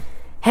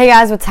Hey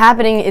guys, what's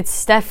happening? It's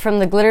Steph from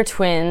the Glitter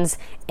Twins,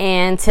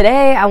 and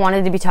today I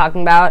wanted to be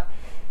talking about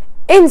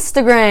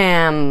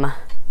Instagram.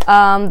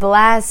 The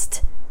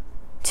last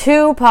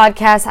two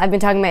podcasts I've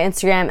been talking about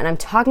Instagram, and I'm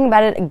talking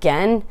about it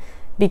again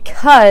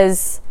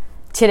because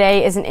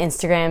today is an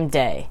Instagram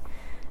day.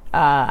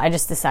 I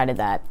just decided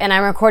that. And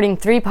I'm recording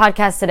 3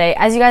 podcasts today.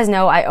 As you guys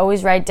know, I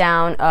always write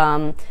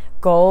down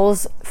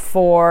goals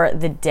for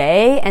the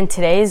day, and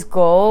today's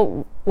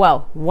goal,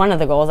 well, one of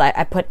the goals,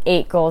 I put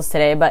 8 goals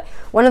today, but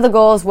one of the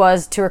goals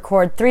was to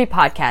record 3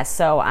 podcasts.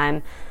 So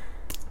I'm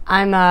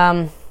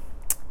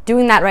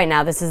doing that right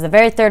now. This is the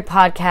very 3rd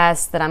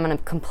podcast that I'm going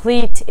to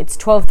complete. It's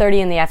 12:30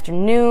 in the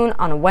afternoon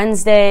on a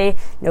Wednesday,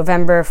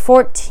 November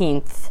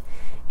 14th.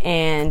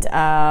 And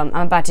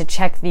I'm about to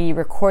check the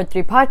record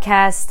 3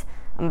 podcast.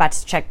 I'm about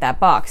to check that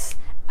box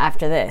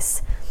after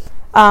this.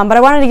 But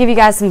I wanted to give you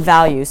guys some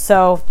value.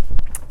 So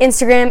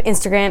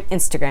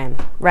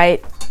Instagram,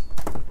 right?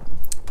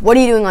 What are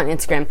you doing on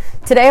Instagram?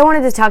 Today I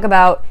wanted to talk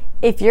about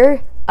if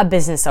you're a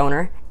business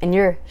owner and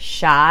you're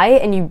shy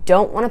and you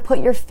don't want to put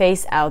your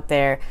face out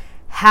there,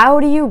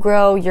 how do you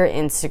grow your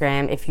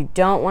Instagram if you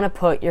don't want to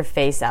put your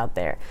face out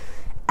there?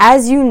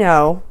 As you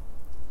know,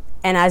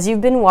 and as if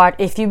you've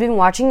been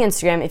watching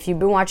Instagram, if you've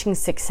been watching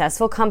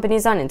successful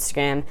companies on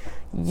Instagram,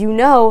 you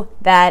know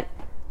that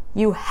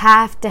you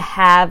have to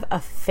have a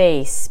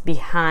face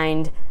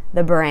behind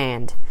the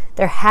brand.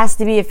 There has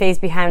to be a face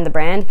behind the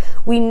brand.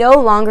 We no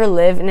longer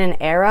live in an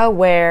era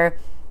where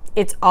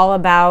it's all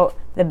about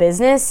the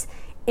business.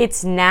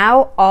 It's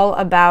now all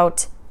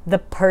about the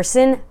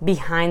person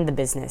behind the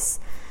business,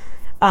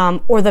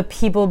 or the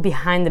people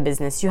behind the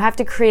business. You have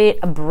to create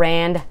a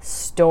brand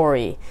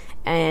story,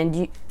 and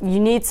you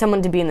need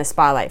someone to be in the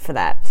spotlight for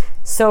that.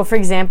 So, for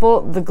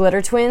example, the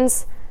Glitter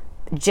Twins,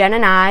 Jen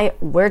and I,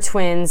 we're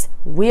twins.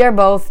 We are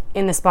both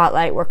in the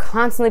spotlight. We're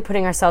constantly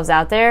putting ourselves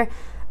out there.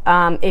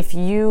 If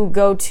you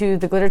go to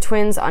the Glitter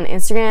Twins on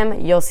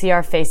Instagram, you'll see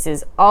our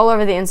faces all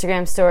over the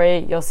Instagram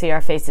story. You'll see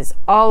our faces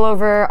all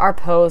over our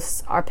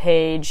posts, our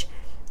page,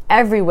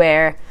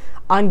 everywhere,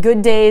 on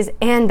good days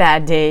and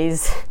bad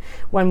days.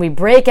 When we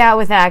break out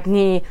with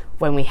acne,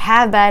 when we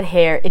have bad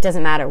hair, it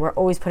doesn't matter. We're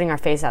always putting our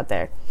face out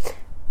there.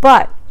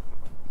 But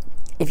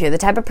if you're the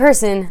type of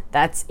person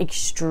that's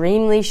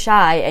extremely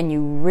shy and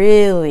you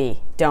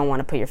really don't want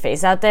to put your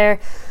face out there,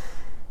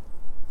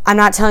 I'm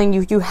not telling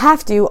you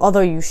have to, although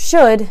you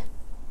should.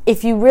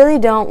 If you really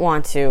don't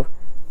want to,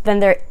 then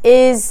there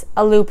is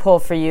a loophole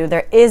for you.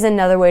 There is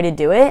another way to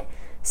do it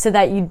so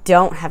that you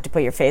don't have to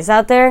put your face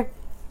out there.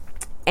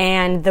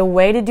 And the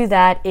way to do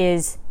that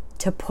is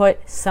to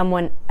put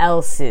someone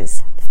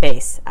else's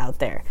face out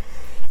there.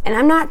 And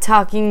I'm not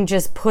talking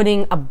just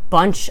putting a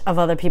bunch of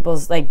other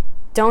people's,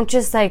 don't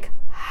just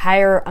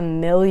hire a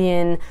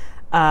million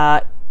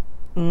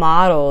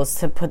models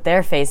to put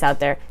their face out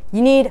there.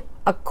 You need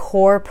a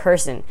core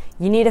person.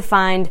 You need to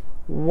find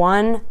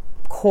one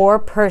core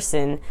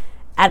person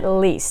at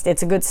least.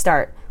 It's a good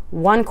start.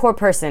 One core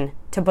person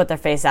to put their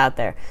face out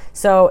there.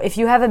 So if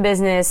you have a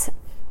business,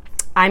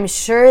 I'm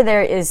sure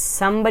there is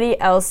somebody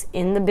else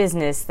in the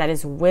business that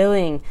is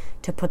willing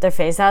to put their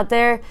face out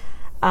there,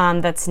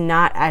 that's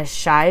not as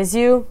shy as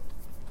you.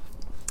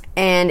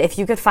 And if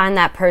you could find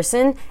that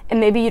person, and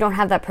maybe you don't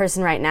have that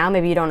person right now,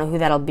 maybe you don't know who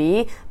that'll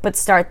be, but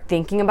start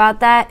thinking about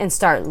that and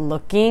start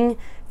looking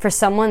for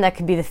someone that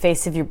could be the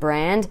face of your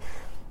brand,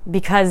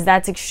 because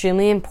that's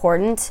extremely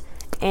important.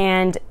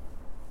 And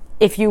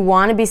if you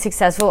want to be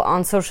successful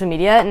on social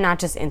media, not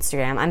just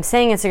Instagram, I'm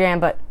saying Instagram,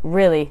 but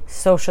really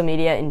social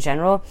media in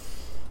general,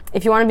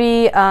 if you want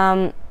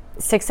to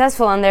be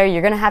successful on there,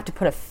 you're going to have to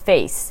put a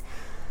face.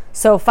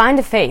 So find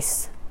a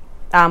face,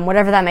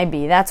 whatever that may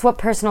be. That's what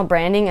personal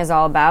branding is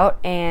all about.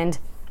 And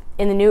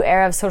in the new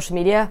era of social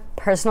media,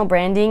 personal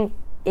branding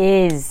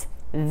is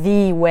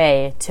the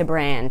way to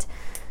brand.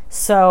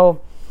 So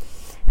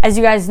as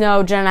you guys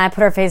know, Jen and I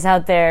put our face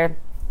out there.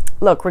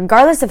 Look,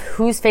 regardless of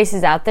whose face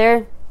is out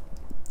there,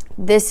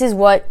 this is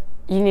what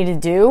you need to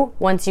do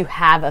once you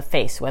have a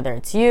face, whether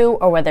it's you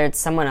or whether it's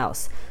someone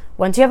else.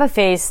 Once you have a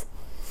face,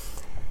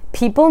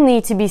 people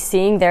need to be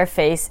seeing their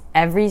face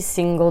every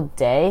single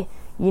day.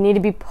 You need to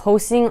be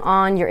posting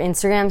on your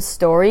Instagram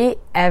story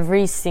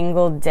every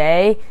single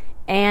day,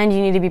 and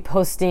you need to be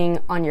posting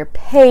on your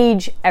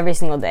page every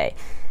single day.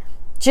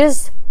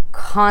 Just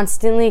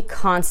constantly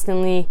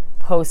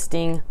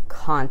posting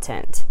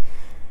content.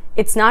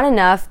 It's not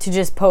enough to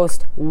just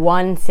post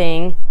one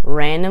thing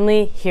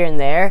randomly here and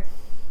there.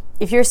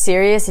 If you're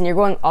serious and you're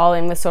going all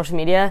in with social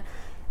media,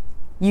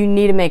 you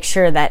need to make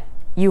sure that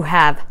you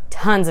have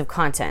tons of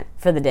content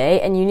for the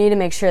day, and you need to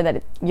make sure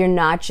that you're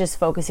not just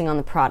focusing on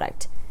the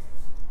product.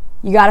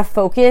 You got to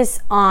focus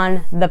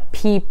on the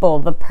people,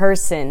 the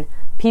person.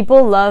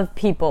 People love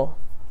people.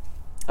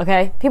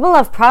 Okay? People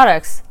love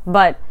products,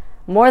 but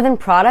more than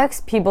products,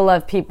 people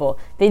love people.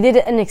 They did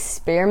an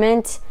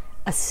experiment,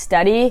 a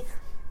study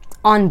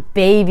on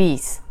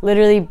babies,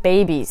 literally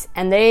babies,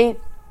 and they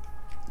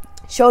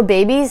showed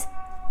babies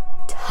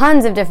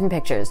tons of different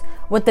pictures.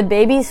 What the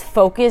babies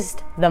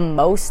focused the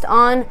most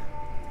on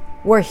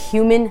were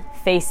human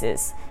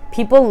faces.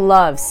 People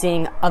love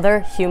seeing other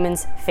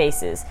humans'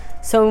 faces.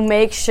 So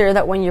make sure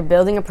that when you're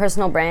building a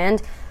personal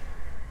brand,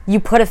 you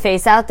put a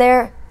face out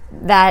there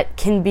that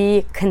can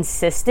be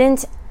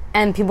consistent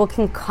and people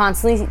can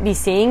constantly be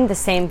seeing the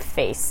same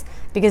face,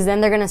 because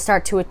then they're going to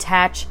start to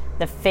attach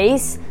the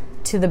face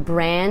to the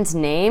brand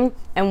name,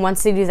 and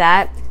once they do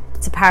that,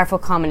 it's a powerful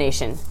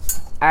combination.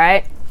 All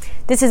right,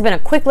 this has been a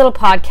quick little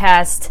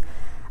podcast.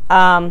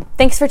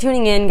 Thanks for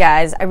tuning in,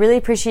 guys. I really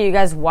appreciate you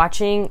guys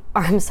watching,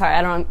 or I'm sorry,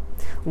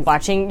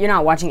 you're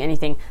not watching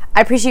anything.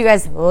 I appreciate you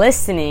guys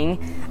listening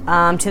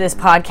to this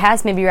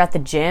podcast. Maybe you're at the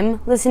gym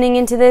listening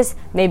into this.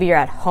 Maybe you're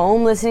at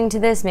home listening to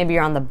this. Maybe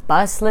you're on the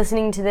bus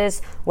listening to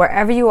this.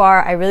 Wherever you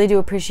are, I really do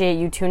appreciate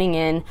you tuning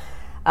in.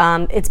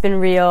 It's been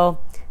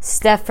real.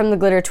 Steph from the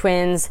Glitter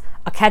Twins.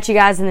 I'll catch you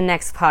guys in the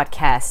next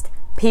podcast.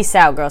 Peace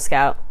out, Girl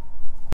Scout.